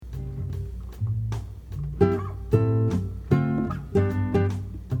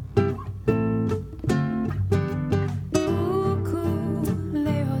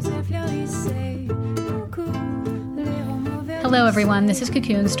Hello, everyone. This is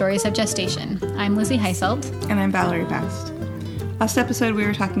Cocoon Stories of Gestation. I'm Lizzie Heiselt. And I'm Valerie Best. Last episode, we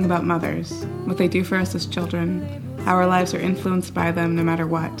were talking about mothers, what they do for us as children, how our lives are influenced by them no matter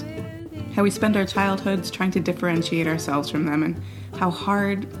what, how we spend our childhoods trying to differentiate ourselves from them, and how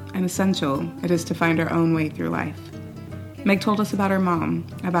hard and essential it is to find our own way through life. Meg told us about her mom,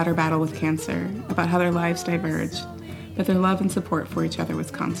 about her battle with cancer, about how their lives diverged, but their love and support for each other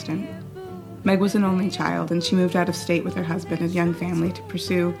was constant. Meg was an only child, and she moved out of state with her husband and young family to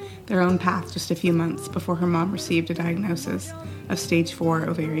pursue their own path just a few months before her mom received a diagnosis of stage 4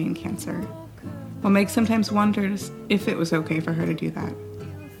 ovarian cancer. While Meg sometimes wonders if it was okay for her to do that,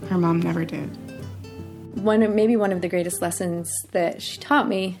 her mom never did. Maybe one of the greatest lessons that she taught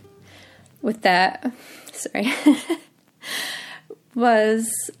me with that,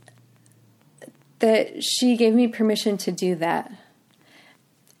 was that she gave me permission to do that.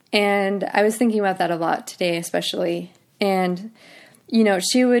 And I was thinking about that a lot today, especially. And,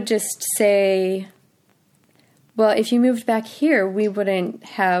 she would just say, well, if you moved back here, we wouldn't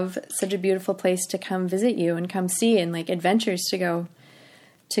have such a beautiful place to come visit you and come see, and like adventures to go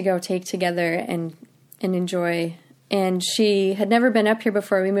take together and enjoy. And she had never been up here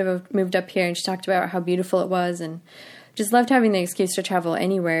before. We moved up here, and she talked about how beautiful it was and just loved having the excuse to travel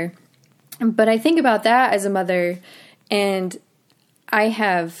anywhere. But I think about that as a mother, and I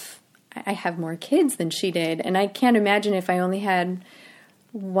have more kids than she did, and I can't imagine if I only had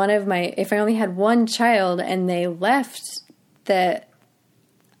one child and they left, that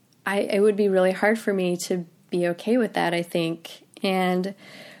it would be really hard for me to be okay with that, I think. And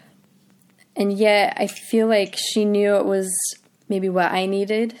yet I feel like she knew it was maybe what I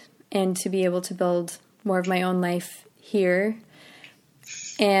needed, and to be able to build more of my own life here.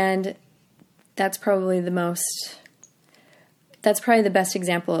 And that's probably the best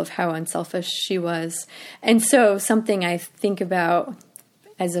example of how unselfish she was. And so something I think about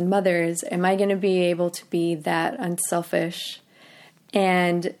as a mother is, am I going to be able to be that unselfish?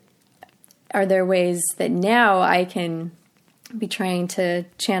 And are there ways that now I can be trying to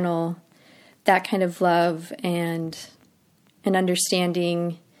channel that kind of love and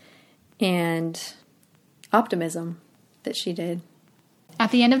understanding and optimism that she did?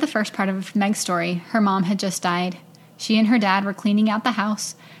 At the end of the first part of Meg's story, her mom had just died. She and her dad were cleaning out the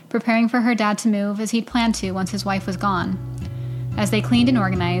house, preparing for her dad to move as he'd planned to once his wife was gone. As they cleaned and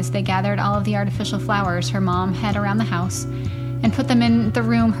organized, they gathered all of the artificial flowers her mom had around the house and put them in the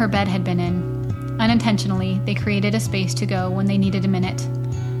room her bed had been in. Unintentionally, they created a space to go when they needed a minute,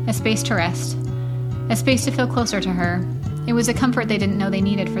 a space to rest, a space to feel closer to her. It was a comfort they didn't know they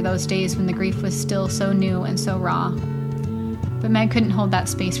needed for those days when the grief was still so new and so raw. But Meg couldn't hold that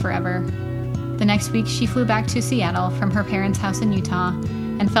space forever. The next week, she flew back to Seattle from her parents' house in Utah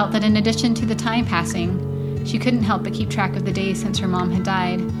and felt that in addition to the time passing, she couldn't help but keep track of the days since her mom had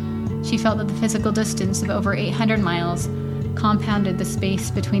died. She felt that the physical distance of over 800 miles compounded the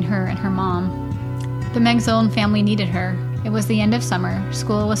space between her and her mom. But Meg's own family needed her. It was the end of summer,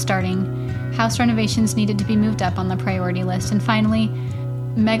 school was starting, house renovations needed to be moved up on the priority list, and finally,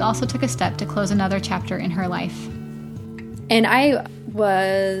 Meg also took a step to close another chapter in her life. And I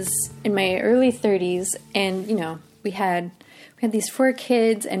was in my early 30s, and, we had these 4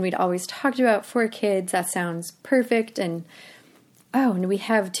 kids, and we'd always talked about 4 kids. That sounds perfect. And we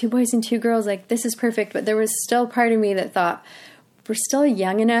have 2 boys and 2 girls. Like, this is perfect. But there was still part of me that thought, we're still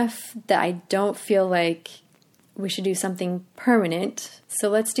young enough that I don't feel like we should do something permanent. So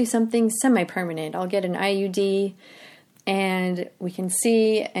let's do something semi-permanent. I'll get an IUD and we can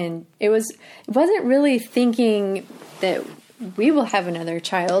see. And it wasn't really thinking that we will have another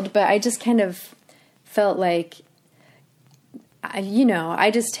child, but I just kind of felt like,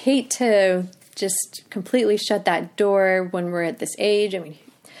 I just hate to just completely shut that door when we're at this age. I mean,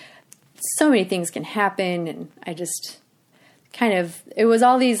 so many things can happen, and I just it was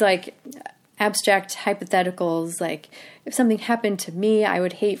all these like abstract hypotheticals, like if something happened to me, I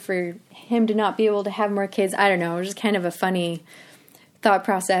would hate for him to not be able to have more kids. I don't know. It was just kind of a funny thought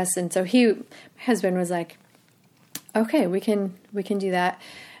process. And so my husband was like, okay, we can do that.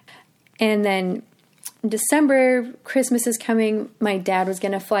 And then in December, Christmas is coming. My dad was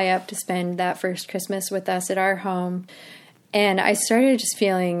going to fly up to spend that first Christmas with us at our home. And I started just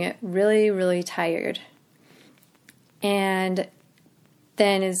feeling really, really tired. And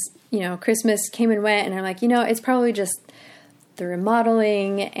then as, Christmas came and went, and I'm like, it's probably just the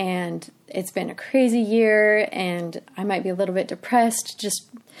remodeling, and it's been a crazy year, and I might be a little bit depressed just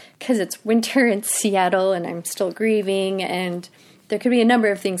because it's winter in Seattle and I'm still grieving, and there could be a number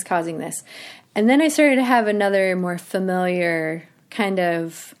of things causing this. And then I started to have another more familiar kind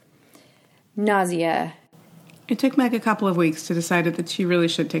of nausea. It took Meg a couple of weeks to decide that she really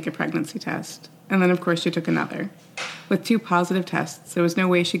should take a pregnancy test. And then, of course, she took another. With 2 positive tests, there was no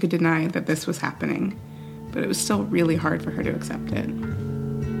way she could deny that this was happening. But it was still really hard for her to accept it.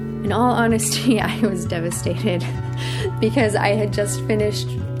 In all honesty, I was devastated because I had just finished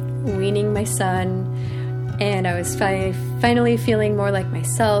weaning my son, and I was finally feeling more like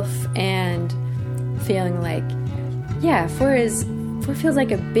myself and feeling like, yeah, 4 feels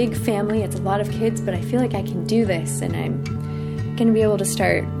like a big family. It's a lot of kids, but I feel like I can do this, and I'm going to be able to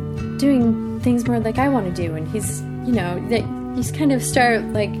start doing things more like I want to do. And he's, you kind of start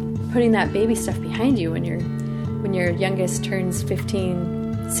like putting that baby stuff behind you when your youngest turns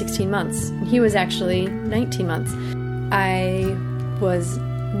 16 months. And he was actually 19 months. I was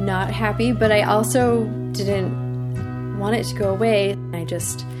not happy, but I also didn't want it to go away. I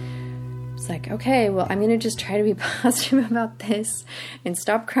just was like, okay, well, I'm going to just try to be positive about this and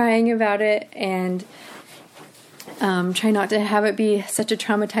stop crying about it and try not to have it be such a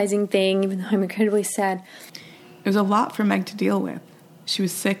traumatizing thing, even though I'm incredibly sad. It was a lot for Meg to deal with. She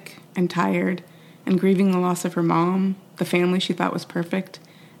was sick and tired and grieving the loss of her mom, the family she thought was perfect,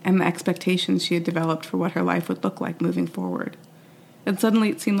 and the expectations she had developed for what her life would look like moving forward. And suddenly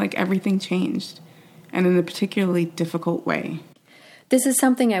it seemed like everything changed, and in a particularly difficult way. This is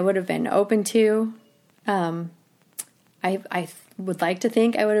something I would have been open to. I would like to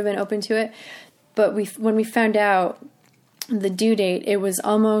think I would have been open to it. But when we found out the due date, it was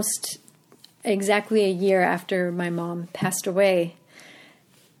almost exactly a year after my mom passed away.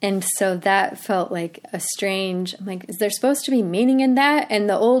 And so that felt like a strange, I'm like, is there supposed to be meaning in that? And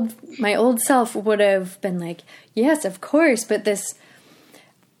my old self would have been like, yes, of course. But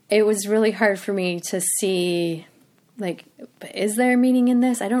it was really hard for me to see, like, is there meaning in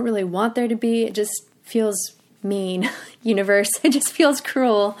this? I don't really want there to be. It just feels mean, universe. It just feels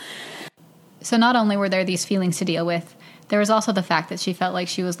cruel. So not only were there these feelings to deal with, there was also the fact that she felt like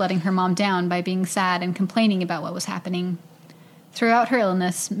she was letting her mom down by being sad and complaining about what was happening. Throughout her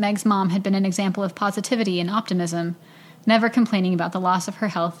illness, Meg's mom had been an example of positivity and optimism, never complaining about the loss of her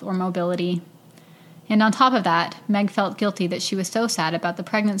health or mobility. And on top of that, Meg felt guilty that she was so sad about the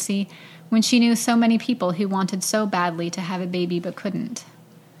pregnancy when she knew so many people who wanted so badly to have a baby but couldn't.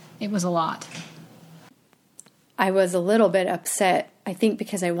 It was a lot. I was a little bit upset, I think,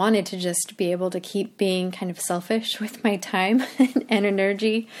 because I wanted to just be able to keep being kind of selfish with my time and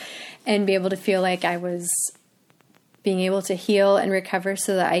energy and be able to feel like I was being able to heal and recover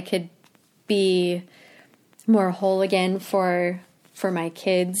so that I could be more whole again for my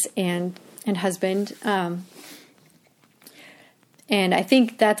kids and husband. And I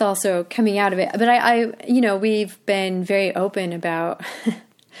think that's also coming out of it. But I we've been very open about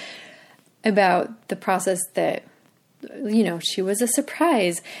about the process that, she was a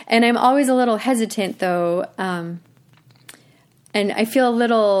surprise. And I'm always a little hesitant, though. And I feel a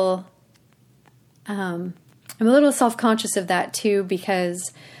little, I'm a little self-conscious of that, too,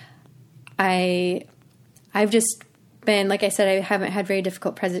 because I've just been, like I said, I haven't had very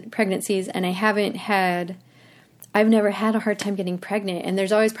difficult pregnancies, and I've never had a hard time getting pregnant. And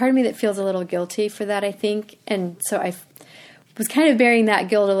there's always part of me that feels a little guilty for that, I think. And so I was kind of bearing that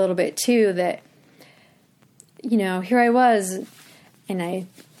guilt a little bit, too, that, here I was, and I'm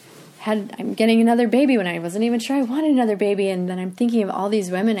getting another baby when I wasn't even sure I wanted another baby. And then I'm thinking of all these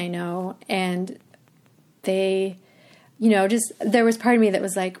women I know, and they, there was part of me that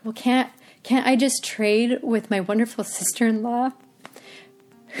was like, well, can't I just trade with my wonderful sister-in-law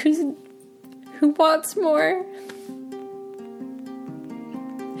who wants more?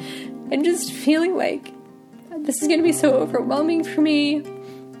 And just feeling like this is going to be so overwhelming for me.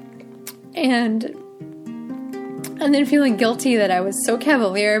 And then feeling guilty that I was so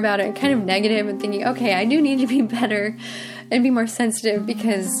cavalier about it and kind of negative and thinking, okay, I do need to be better and be more sensitive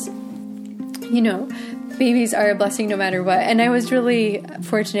because, babies are a blessing no matter what. And I was really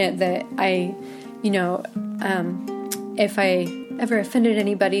fortunate that I, if I ever offended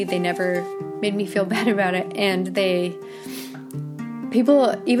anybody, they never made me feel bad about it. And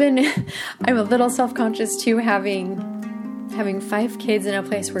I'm a little self-conscious too, having 5 kids in a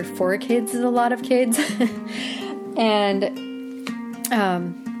place where 4 kids is a lot of kids. And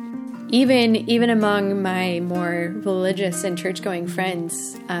even among my more religious and church-going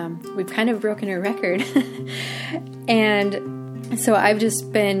friends, we've kind of broken a record. And so I've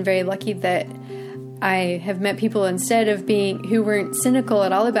just been very lucky that I have met people instead of who weren't cynical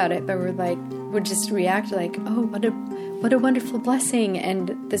at all about it, but would just react like, oh, what a wonderful blessing.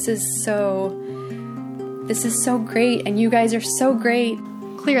 And this is so great. And you guys are so great.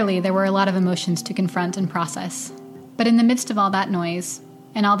 Clearly, there were a lot of emotions to confront and process. But in the midst of all that noise,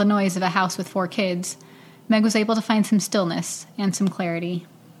 and all the noise of a house with 4 kids, Meg was able to find some stillness and some clarity.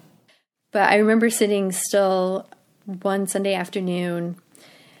 But I remember sitting still one Sunday afternoon,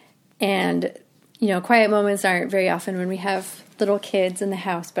 and, quiet moments aren't very often when we have little kids in the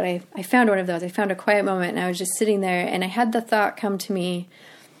house, but I found one of those. I found a quiet moment, and I was just sitting there, and I had the thought come to me.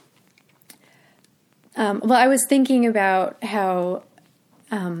 I was thinking about how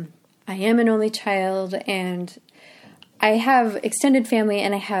I am an only child, and I have extended family,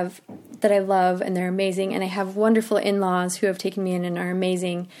 and I have that I love, and they're amazing, and I have wonderful in-laws who have taken me in and are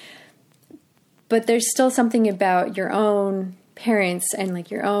amazing. But there's still something about your own parents and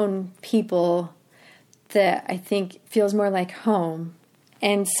like your own people that I think feels more like home.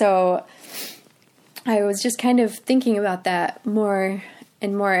 And so I was just kind of thinking about that more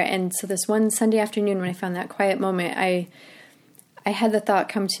and more. And so this one Sunday afternoon when I found that quiet moment, I had the thought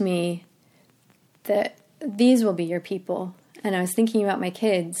come to me that these will be your people. And I was thinking about my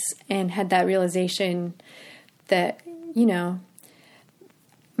kids and had that realization that,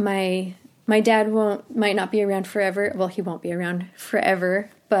 my dad might not be around forever. Well, he won't be around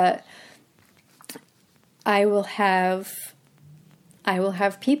forever, but I will have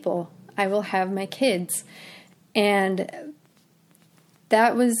people. I will have my kids. And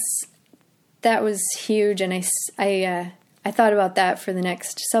that was huge. And I thought about that for the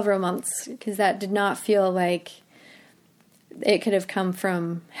next several months, because that did not feel like it could have come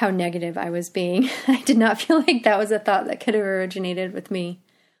from how negative I was being. I did not feel like that was a thought that could have originated with me.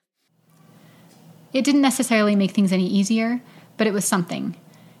 It didn't necessarily make things any easier, but it was something.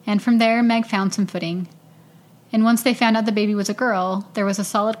 And from there, Meg found some footing. And once they found out the baby was a girl, there was a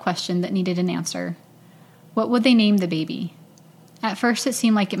solid question that needed an answer. What would they name the baby? At first, it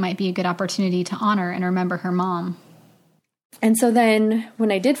seemed like it might be a good opportunity to honor and remember her mom. And so then,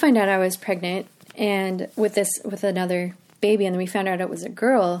 when I did find out I was pregnant, and with another baby, and then we found out it was a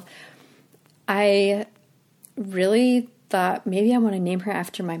girl, I really thought maybe I want to name her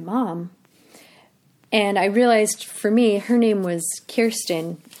after my mom. And I realized for me, her name was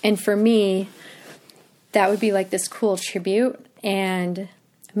Kirsten. And for me, that would be like this cool tribute and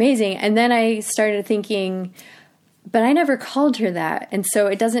amazing. And then I started thinking, but I never called her that. And so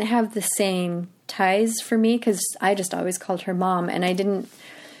it doesn't have the same ties for me, because I just always called her mom. And I didn't.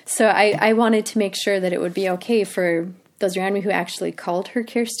 So I wanted to make sure that it would be okay for those around me who actually called her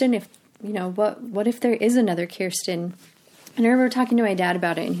Kirsten. If, what if there is another Kirsten? And I remember talking to my dad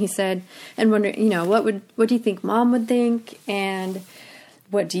about it, and he said, and wondering, what do you think mom would think? And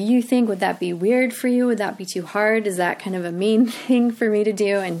what do you think? Would that be weird for you? Would that be too hard? Is that kind of a mean thing for me to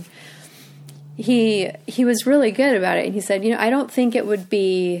do? And he was really good about it. And he said, I don't think it would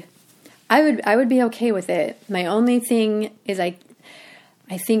be, I would be okay with it. My only thing is I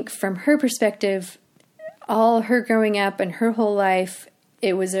think from her perspective, all her growing up and her whole life,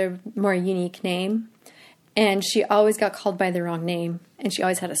 it was a more unique name. And she always got called by the wrong name. And she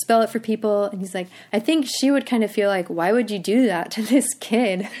always had to spell it for people. And he's like, I think she would kind of feel like, why would you do that to this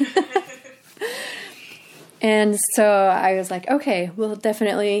kid? And so I was like, okay, we'll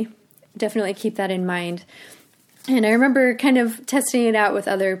definitely keep that in mind. And I remember kind of testing it out with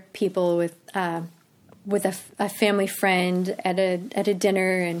other people, with a family friend at a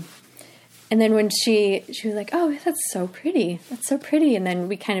dinner, and then when she was like, oh, that's so pretty. That's so pretty. And then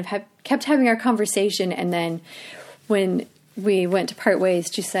we kind of kept having our conversation. And then when we went to part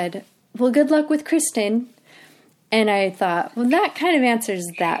ways, she said, well, good luck with Kristen. And I thought, well, that kind of answers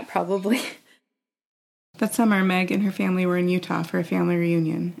that probably. That summer, Meg and her family were in Utah for a family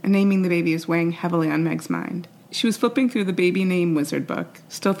reunion, and naming the baby was weighing heavily on Meg's mind. She was flipping through the baby name wizard book,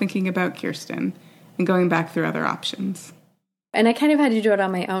 still thinking about Kirsten, and going back through other options. And I kind of had to do it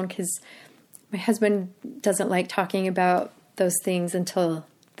on my own, because my husband doesn't like talking about those things until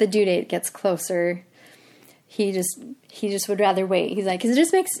the due date gets closer. He just would rather wait. He's like, 'cause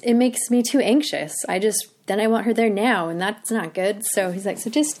it makes me too anxious. Then I want her there now, and that's not good. So he's like, so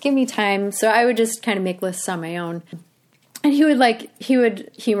just give me time. So I would just kind of make lists on my own. And he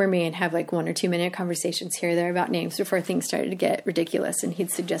would humor me and have like 1 or 2 minute conversations here or there about names before things started to get ridiculous. And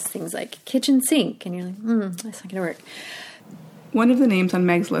he'd suggest things like kitchen sink. And you're like, that's not going to work. One of the names on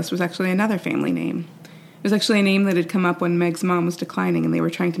Meg's list was actually another family name. It was actually a name that had come up when Meg's mom was declining, and they were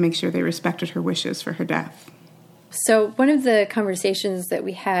trying to make sure they respected her wishes for her death. So one of the conversations that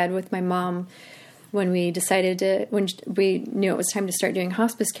we had with my mom when we knew it was time to start doing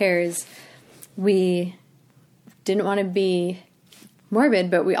hospice care is we didn't want to be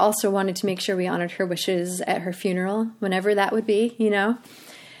morbid, but we also wanted to make sure we honored her wishes at her funeral, whenever that would be,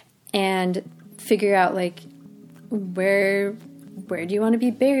 and figure out like, where do you want to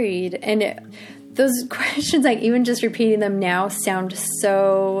be buried? And those questions, like even just repeating them now, sound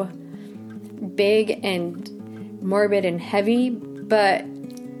so big and morbid and heavy, but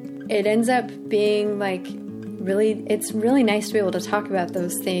it ends up being like it's really nice to be able to talk about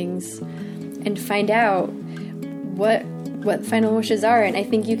those things and find out what final wishes are. And I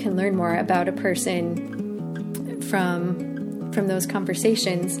think you can learn more about a person from those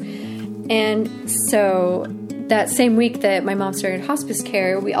conversations. And so that same week that my mom started hospice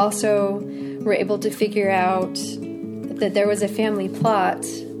care, we also were able to figure out that there was a family plot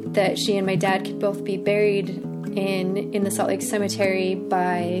that she and my dad could both be buried in the Salt Lake Cemetery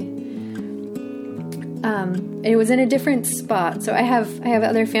by... it was in a different spot. So I have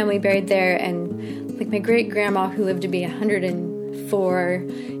other family buried there, and like my great grandma, who lived to be 104,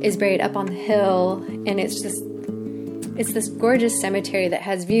 is buried up on the hill, and it's this gorgeous cemetery that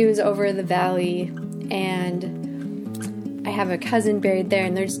has views over the valley. And I have a cousin buried there,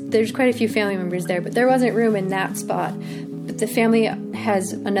 and there's quite a few family members there, but there wasn't room in that spot. But the family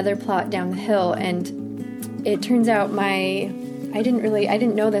has another plot down the hill, and it turns out I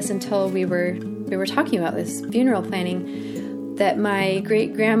didn't know this until we were talking about this funeral planning, that my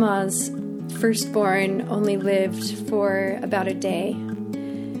great grandma's firstborn only lived for about a day.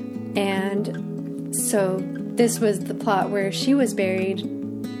 And so this was the plot where she was buried.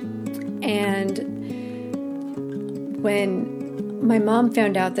 And when my mom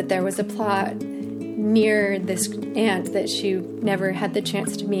found out that there was a plot near this aunt that she never had the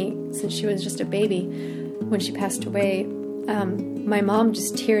chance to meet since she was just a baby when she passed away, my mom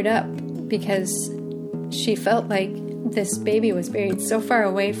just teared up because she felt like this baby was buried so far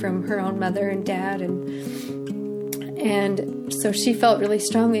away from her own mother and dad, and so she felt really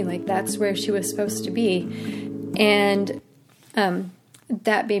strongly like that's where she was supposed to be. And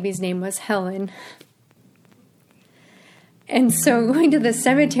that baby's name was Helen. And so going to the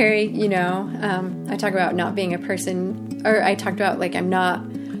cemetery, I talk about not being a person, or I talked about like I'm not.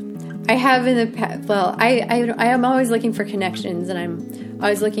 I have in the past. Well, I am always looking for connections, and I'm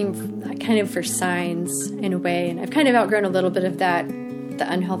always looking kind of for signs in a way. And I've kind of outgrown a little bit of that, the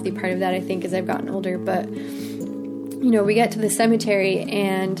unhealthy part of that, I think, as I've gotten older. But we get to the cemetery,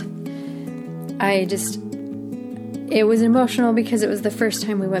 and it was emotional because it was the first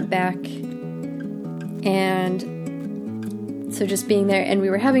time we went back, and so just being there, and we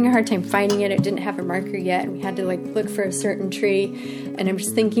were having a hard time finding it. It didn't have a marker yet, and we had to look for a certain tree. And I'm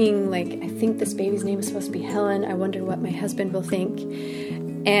just thinking, I think this baby's name is supposed to be Helen. I wonder what my husband will think.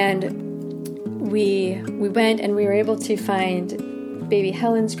 And we went, and we were able to find baby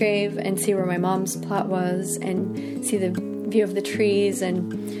Helen's grave and see where my mom's plot was and see the view of the trees.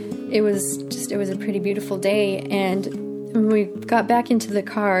 And it was a pretty beautiful day. And when we got back into the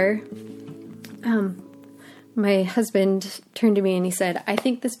car, my husband turned to me and he said, "I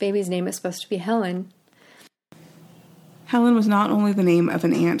think this baby's name is supposed to be Helen." Helen was not only the name of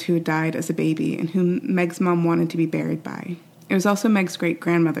an aunt who had died as a baby and whom Meg's mom wanted to be buried by. It was also Meg's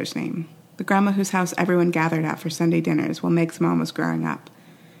great-grandmother's name, the grandma whose house everyone gathered at for Sunday dinners while Meg's mom was growing up.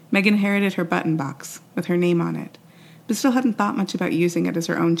 Meg inherited her button box with her name on it, but still hadn't thought much about using it as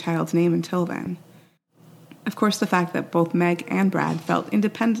her own child's name until then. Of course, the fact that both Meg and Brad felt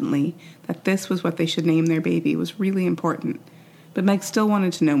independently that this was what they should name their baby was really important, but Meg still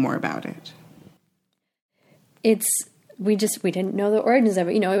wanted to know more about it. We didn't know the origins of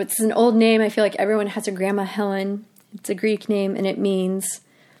it. It's an old name. I feel like everyone has a Grandma Helen. It's a Greek name, and it means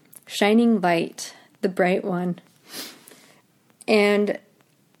shining light, the bright one. And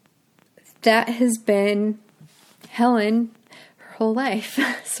that has been Helen her whole life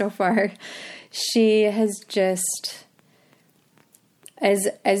so far. She has just, as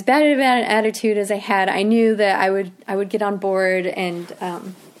bad of an attitude as I had, I knew that I would get on board and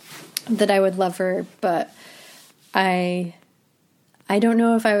that I would love her, but I don't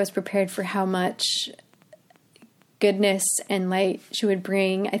know if I was prepared for how much goodness and light she would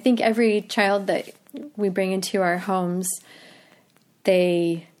bring. I think every child that we bring into our homes,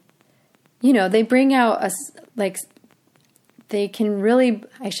 they bring out us, they can really,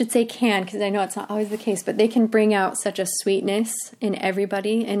 I should say can, because I know it's not always the case, but they can bring out such a sweetness in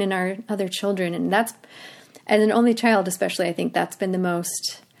everybody and in our other children. And that's, as an only child especially, I think that's been the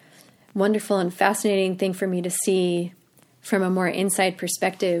most wonderful and fascinating thing for me to see from a more inside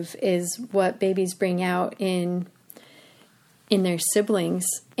perspective, is what babies bring out in their siblings.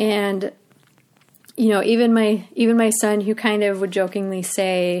 And even my son, who kind of would jokingly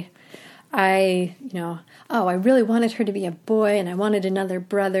say, I really wanted her to be a boy and I wanted another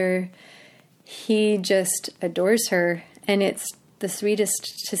brother. He just adores her, and it's the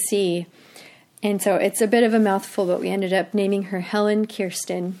sweetest to see. And so it's a bit of a mouthful, but we ended up naming her Helen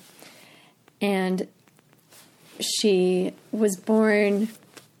Kirsten. And she was born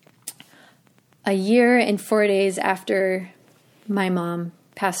a year and 4 days after my mom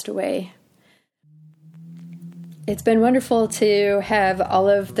passed away. It's been wonderful to have all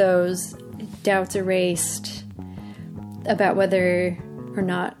of those doubts erased about whether or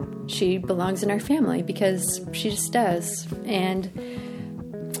not she belongs in our family, because she just does. And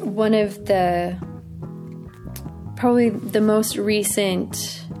one of probably the most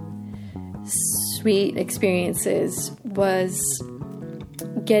recent sweet experiences was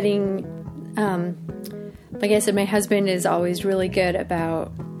getting, like I said, my husband is always really good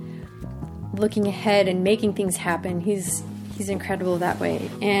about looking ahead and making things happen. He's incredible that way.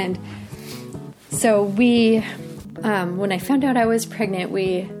 And so when I found out I was pregnant,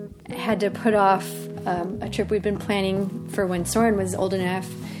 we had to put off a trip we'd been planning for when Soren was old enough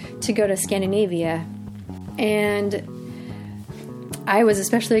to go to Scandinavia. And I was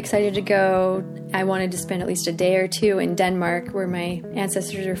especially excited to go. I wanted to spend at least a day or two in Denmark, where my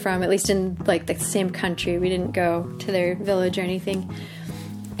ancestors are from, at least in like the same country. We didn't go to their village or anything.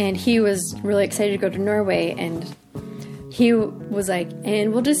 And he was really excited to go to Norway, and he was like,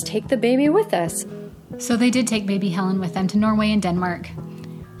 and we'll just take the baby with us. So they did take baby Helen with them to Norway and Denmark.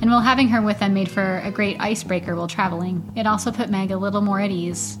 And while having her with them made for a great icebreaker while traveling, it also put Meg a little more at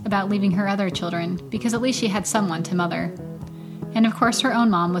ease about leaving her other children, because at least she had someone to mother. And of course her own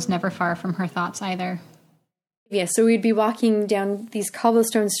mom was never far from her thoughts either. Yeah, so we'd be walking down these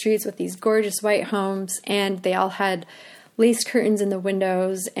cobblestone streets with these gorgeous white homes, and they all had lace curtains in the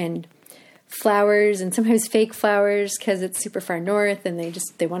windows and flowers, and sometimes fake flowers because it's super far north and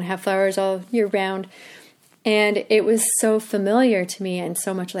they want to have flowers all year round. And it was so familiar to me and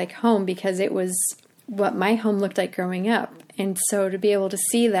so much like home, because it was what my home looked like growing up. And so to be able to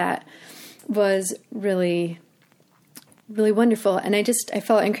see that was really, really wonderful. And I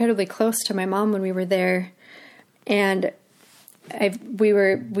felt incredibly close to my mom when we were there. And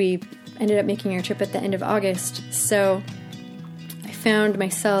we ended up making our trip at the end of August. So I found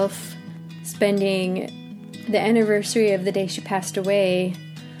myself spending the anniversary of the day she passed away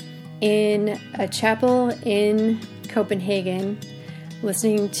in a chapel in Copenhagen,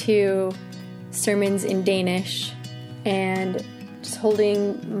 listening to sermons in Danish, and just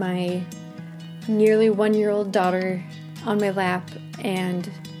holding my nearly 1-year-old daughter on my lap,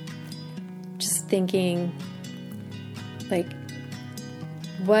 and just thinking, like,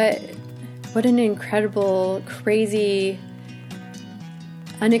 what an incredible, crazy,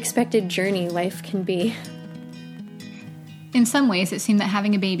 unexpected journey life can be. In some ways, it seemed that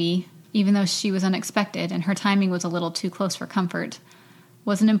having a baby, even though she was unexpected and her timing was a little too close for comfort,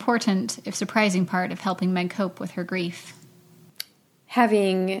 was an important, if surprising, part of helping Meg cope with her grief.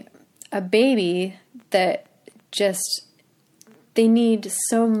 Having a baby that just, they need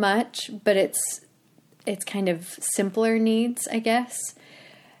so much, but it's kind of simpler needs, I guess.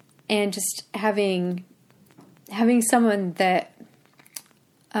 And just having someone that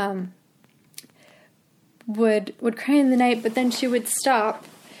would cry in the night, but then she would stop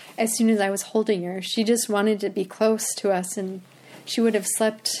as soon as I was holding her. She just wanted to be close to us, and she would have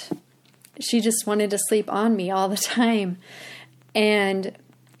slept. She just wanted to sleep on me all the time. And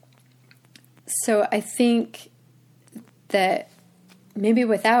so I think that maybe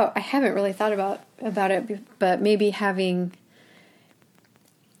I haven't really thought about it, but maybe having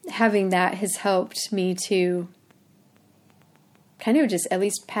that has helped me to kind of just at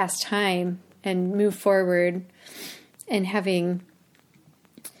least pass time and move forward, and having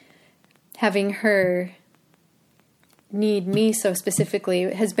her need me so specifically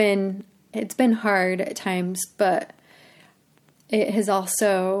it's been hard at times, but it has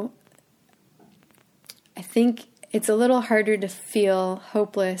also, I think it's a little harder to feel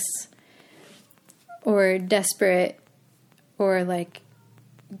hopeless or desperate or like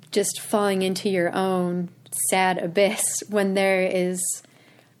just falling into your own sad abyss when there is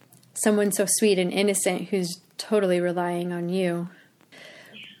someone so sweet and innocent who's totally relying on you.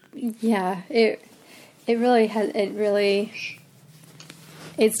 Yeah, it really has,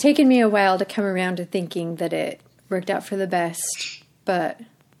 it's taken me a while to come around to thinking that it worked out for the best, but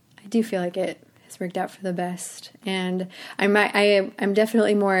I do feel like it has worked out for the best. And I'm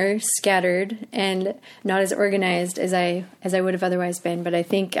definitely more scattered and not as organized as I would have otherwise been, but I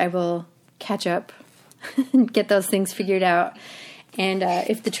think I will catch up and get those things figured out. And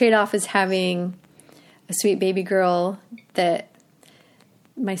if the trade-off is having a sweet baby girl that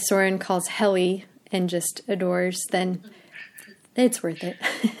my Soren calls Helly and just adores, then it's worth it.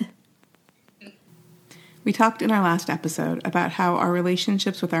 We talked in our last episode about how our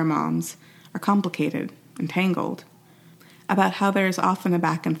relationships with our moms are complicated and tangled, about how there is often a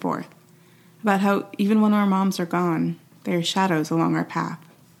back and forth, about how even when our moms are gone, they are shadows along our path.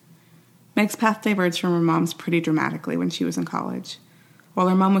 Meg's path diverged from her mom's pretty dramatically when she was in college. While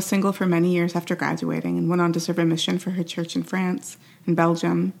her mom was single for many years after graduating and went on to serve a mission for her church in France and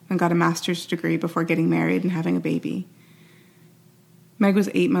Belgium and got a master's degree before getting married and having a baby. Meg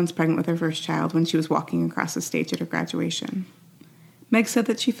was 8 months pregnant with her first child when she was walking across the stage at her graduation. Meg said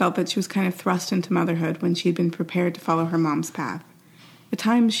that she felt that she was kind of thrust into motherhood when she had been prepared to follow her mom's path. At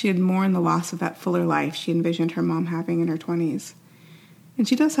times, she had mourned the loss of that fuller life she envisioned her mom having in her 20s. And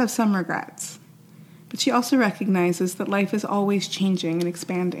she does have some regrets. But she also recognizes that life is always changing and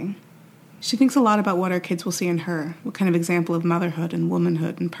expanding. She thinks a lot about what our kids will see in her, what kind of example of motherhood and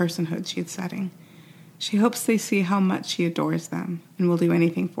womanhood and personhood she is setting. She hopes they see how much she adores them and will do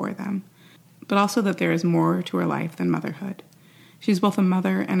anything for them, but also that there is more to her life than motherhood. She's both a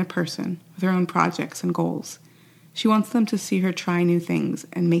mother and a person with her own projects and goals. She wants them to see her try new things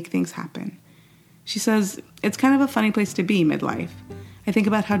and make things happen. She says, "It's kind of a funny place to be midlife. I think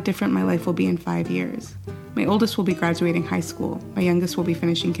about how different my life will be in 5 years. My oldest will be graduating high school. My youngest will be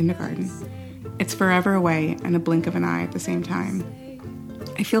finishing kindergarten. It's forever away and a blink of an eye at the same time.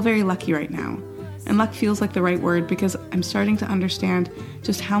 I feel very lucky right now. And luck feels like the right word because I'm starting to understand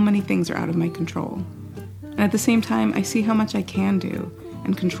just how many things are out of my control. And at the same time, I see how much I can do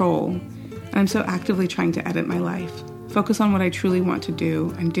and control. And I'm so actively trying to edit my life, focus on what I truly want to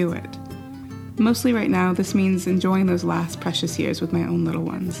do and do it. Mostly right now, this means enjoying those last precious years with my own little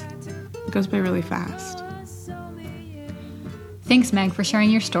ones. It goes by really fast." Thanks, Meg, for sharing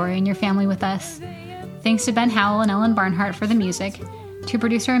your story and your family with us. Thanks to Ben Howell and Ellen Barnhart for the music, to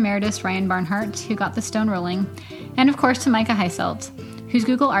producer emeritus Ryan Barnhart, who got the stone rolling, and of course to Micah Heiselt, whose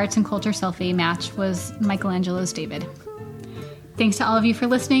Google Arts and Culture selfie match was Michelangelo's David. Thanks to all of you for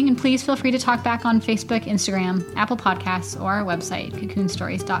listening, and please feel free to talk back on Facebook, Instagram, Apple Podcasts, or our website,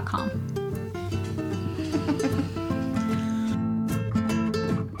 cocoonstories.com.